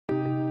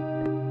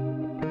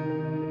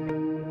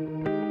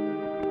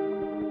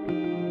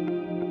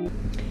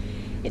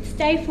It's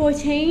day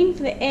 14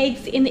 for the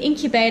eggs in the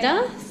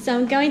incubator, so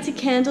I'm going to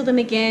candle them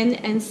again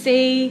and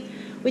see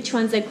which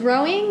ones are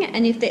growing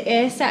and if the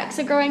air sacs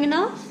are growing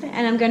enough,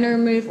 and I'm going to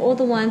remove all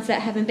the ones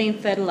that haven't been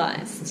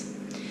fertilized.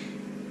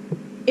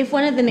 If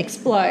one of them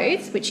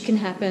explodes, which can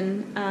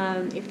happen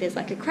if there's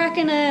like a crack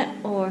in it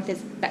or if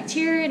there's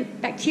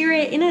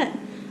bacteria in it,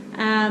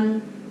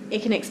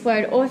 it can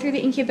explode all through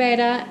the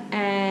incubator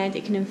and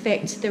it can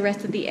infect the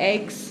rest of the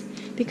eggs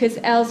because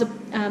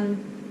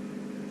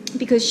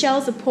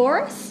shells are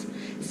porous.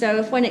 So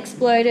if one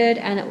exploded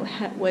and it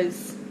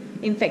was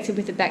infected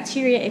with the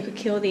bacteria, it could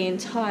kill the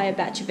entire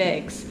batch of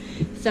eggs.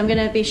 So I'm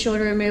going to be sure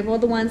to remove all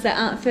the ones that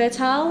aren't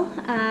fertile.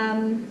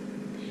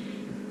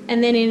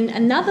 And then in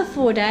another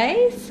 4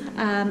 days,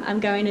 I'm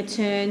going to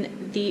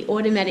turn the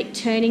automatic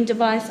turning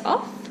device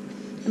off.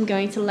 I'm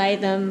going to lay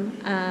them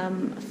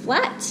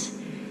flat,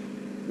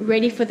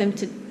 ready for them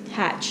to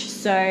hatch.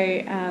 So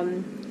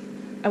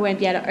I won't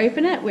be able to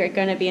open it. We're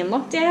going to be in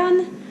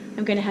lockdown.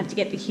 I'm going to have to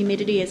get the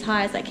humidity as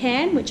high as I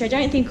can, which I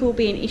don't think will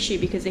be an issue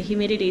because the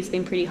humidity has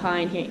been pretty high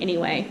in here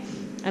anyway.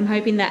 I'm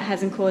hoping that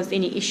hasn't caused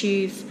any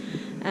issues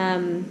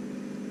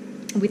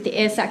with the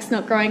air sacs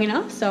not growing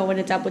enough, so I want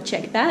to double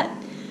check that.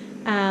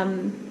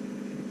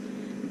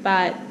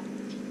 But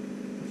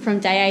from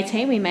day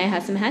 18 we may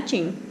have some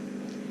hatching.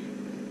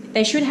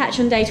 They should hatch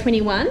on day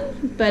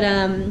 21, but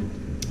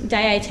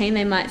day 18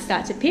 they might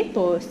start to pip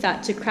or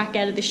start to crack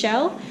out of the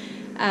shell,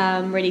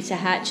 ready to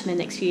hatch in the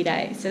next few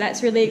days. So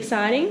that's really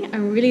exciting.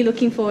 I'm really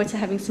looking forward to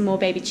having some more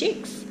baby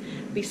chicks.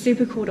 It'll be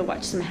super cool to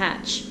watch them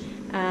hatch.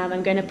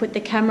 I'm going to put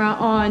the camera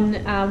on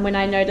when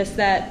I notice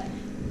that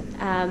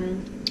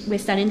we're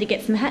starting to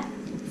get some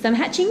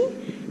hatching,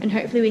 and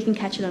hopefully we can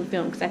catch it on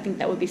film because I think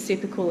that would be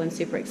super cool and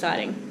super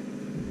exciting.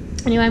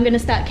 Anyway, I'm going to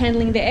start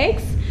candling the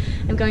eggs.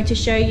 I'm going to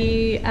show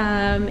you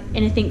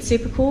anything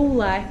super cool,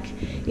 like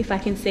if I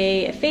can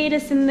see a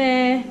fetus in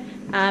there,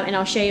 and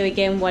I'll show you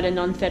again what a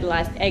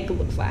non-fertilized egg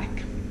looks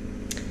like.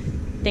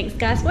 Thanks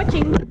guys for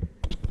watching.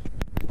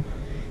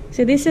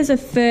 So this is a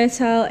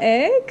fertile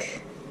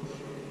egg.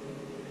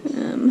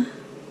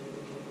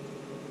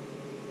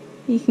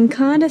 You can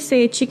kind of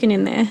see a chicken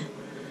in there.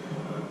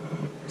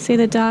 See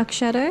the dark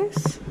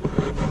shadows?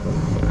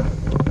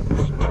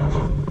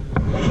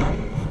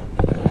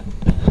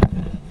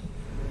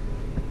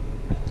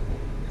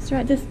 That's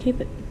right, just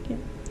keep it. Yeah.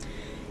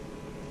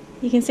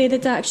 You can see the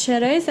dark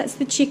shadows, that's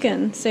the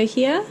chicken. So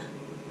here,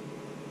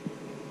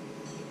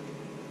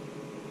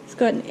 it's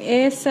got an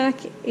air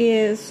sac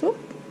is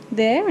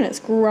there and it's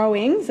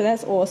growing, so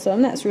that's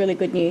awesome, that's really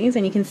good news.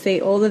 And you can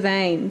see all the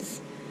veins.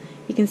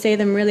 You can see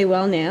them really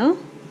well now.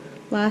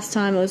 Last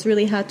time it was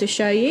really hard to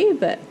show you,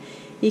 but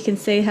you can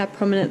see how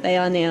prominent they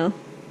are now.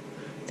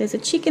 There's a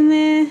chicken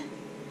there.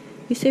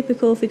 It'd be super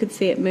cool if we could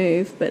see it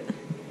move, but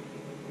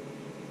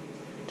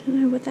I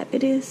don't know what that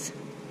bit is.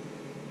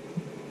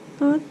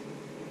 Oh,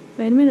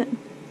 wait a minute.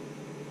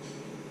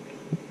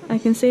 I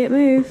can see it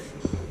move.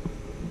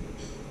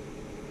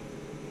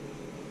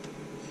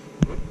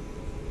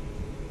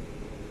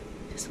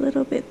 Just a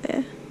little bit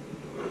there.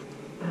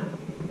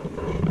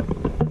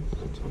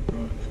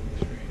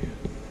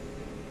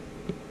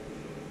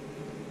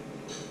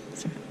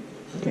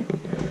 Okay.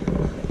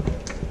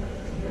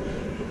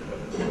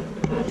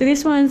 So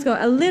this one's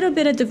got a little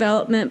bit of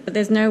development, but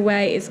there's no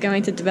way it's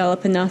going to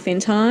develop enough in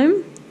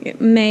time.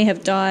 It may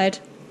have died,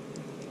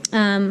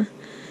 you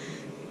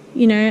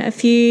know, a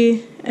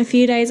few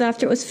days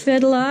after it was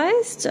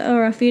fertilized,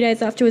 or a few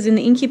days after it was in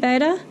the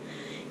incubator.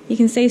 You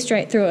can see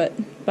straight through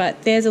it,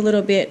 but there's a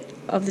little bit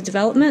of the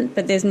development,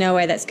 but there's no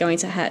way that's going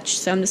to hatch.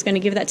 So I'm just going to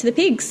give that to the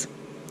pigs.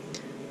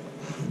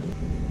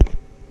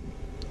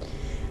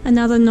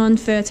 Another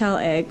non-fertile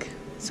egg.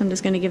 So I'm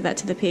just going to give that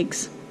to the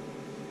pigs.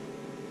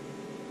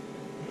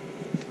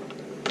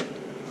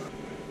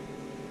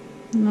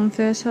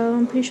 Non-fertile,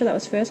 I'm pretty sure that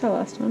was fertile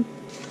last time.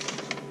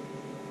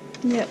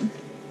 Yep.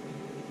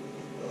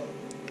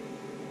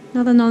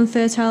 Another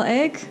non-fertile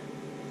egg.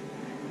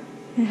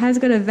 It has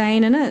got a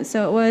vein in it,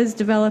 so it was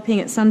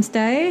developing at some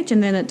stage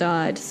and then it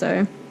died,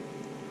 so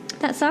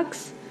that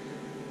sucks.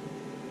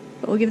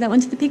 But we'll give that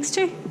one to the pigs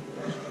too.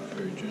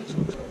 Very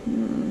gentle.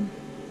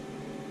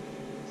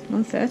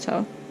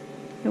 Non-fertile.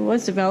 There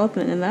was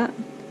development in that.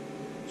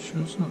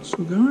 Sure it's not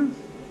still going?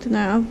 Don't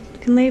know, I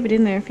can leave it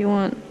in there if you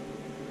want.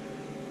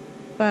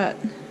 But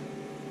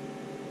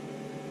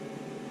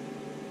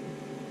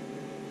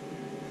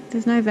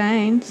there's no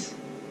veins.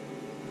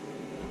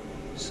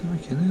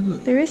 Something in there,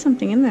 look. There is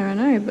something in there, I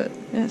know, but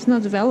it's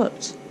not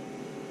developed.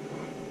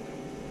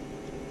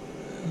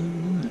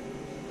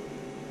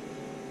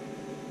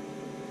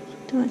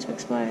 Don't want it to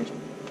explode.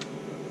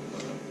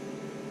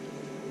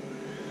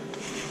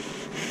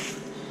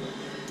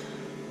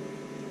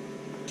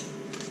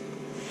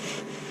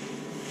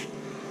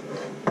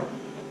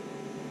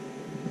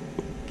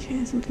 Okay,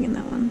 there's something in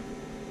that one.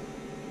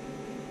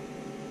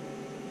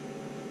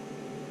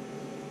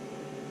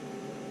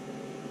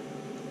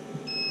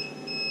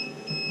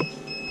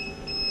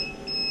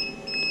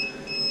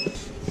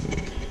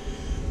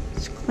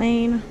 It's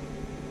clean.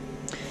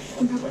 I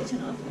can probably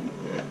turn it off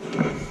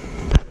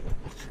now.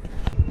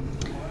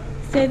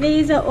 So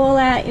these are all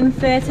our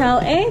infertile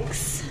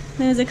eggs.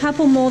 There's a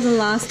couple more than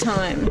last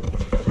time.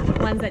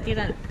 Ones that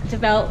didn't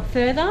develop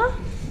further,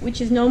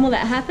 which is normal,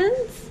 that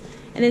happens.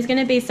 And there's going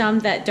to be some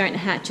that don't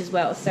hatch as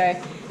well. So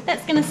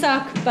that's going to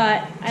suck,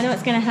 but I know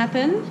it's going to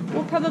happen.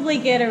 We'll probably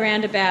get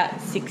around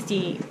about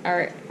 60,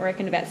 I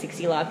reckon about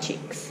 60 live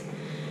chicks.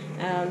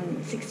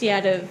 60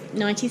 out of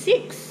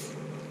 96.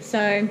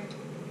 So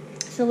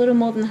it's a little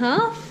more than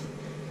half.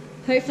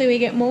 Hopefully we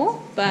get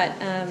more, but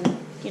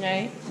you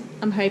know,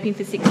 I'm hoping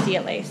for 60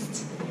 at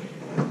least.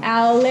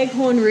 Our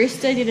leghorn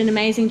rooster did an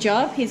amazing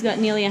job. He's got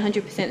nearly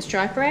 100%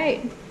 strike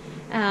rate.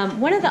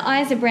 One of the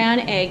Isa brown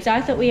eggs,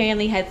 I thought we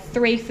only had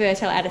 3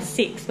 fertile out of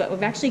 6, but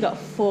we've actually got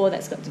 4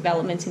 that's got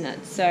development in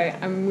it. So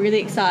I'm really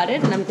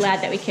excited, and I'm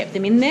glad that we kept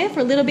them in there for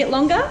a little bit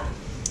longer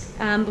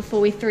before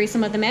we threw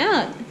some of them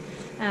out.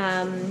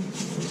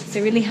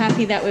 So really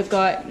happy that we've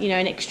got, you know,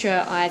 an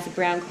extra Isa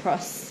brown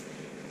cross.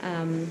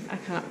 I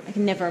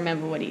can never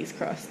remember what he is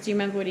crossed. Do you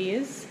remember what he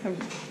is?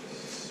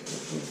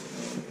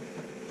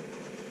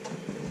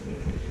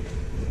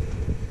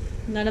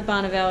 Not a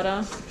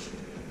Barnevelder.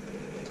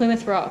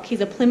 Plymouth Rock.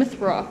 He's a Plymouth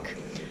Rock.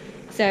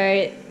 So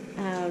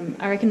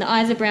I reckon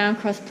the Isa brown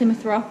cross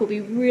Plymouth Rock will be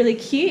really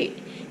cute.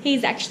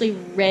 He's actually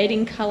red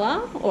in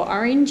colour or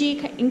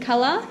orangey in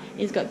colour.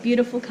 He's got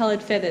beautiful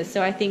coloured feathers.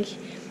 So I think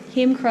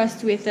him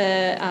crossed with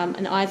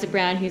an Isa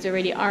brown who's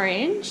already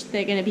orange,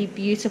 they're going to be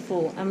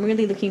beautiful. I'm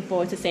really looking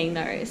forward to seeing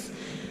those.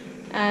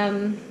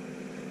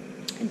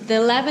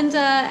 The lavender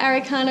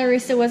Araucana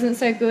rooster wasn't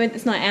so good.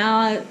 It's not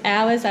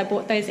ours. I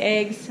bought those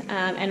eggs.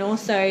 And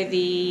also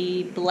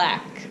the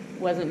black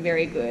wasn't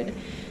very good.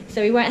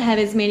 So we won't have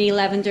as many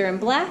lavender and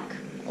black,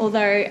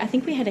 although I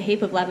think we had a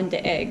heap of lavender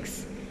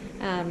eggs.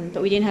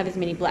 But we didn't have as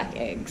many black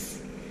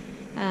eggs.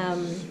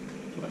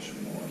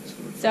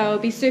 So it'll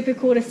be super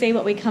cool to see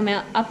what we come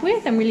up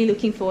with. I'm really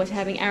looking forward to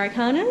having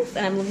Araucanas,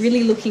 and I'm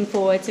really looking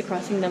forward to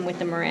crossing them with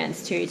the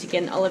Morans too, to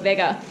get an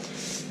Olivega.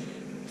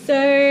 So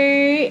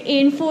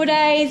in 4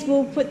 days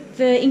we'll put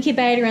the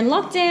incubator in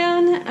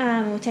lockdown,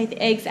 we'll take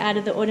the eggs out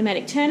of the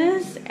automatic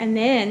turners, and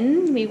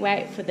then we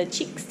wait for the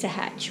chicks to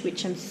hatch,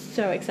 which I'm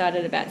so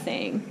excited about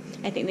seeing.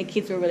 I think the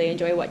kids will really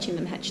enjoy watching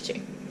them hatch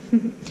too.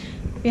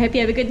 We hope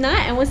you have a good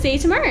night, and we'll see you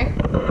tomorrow.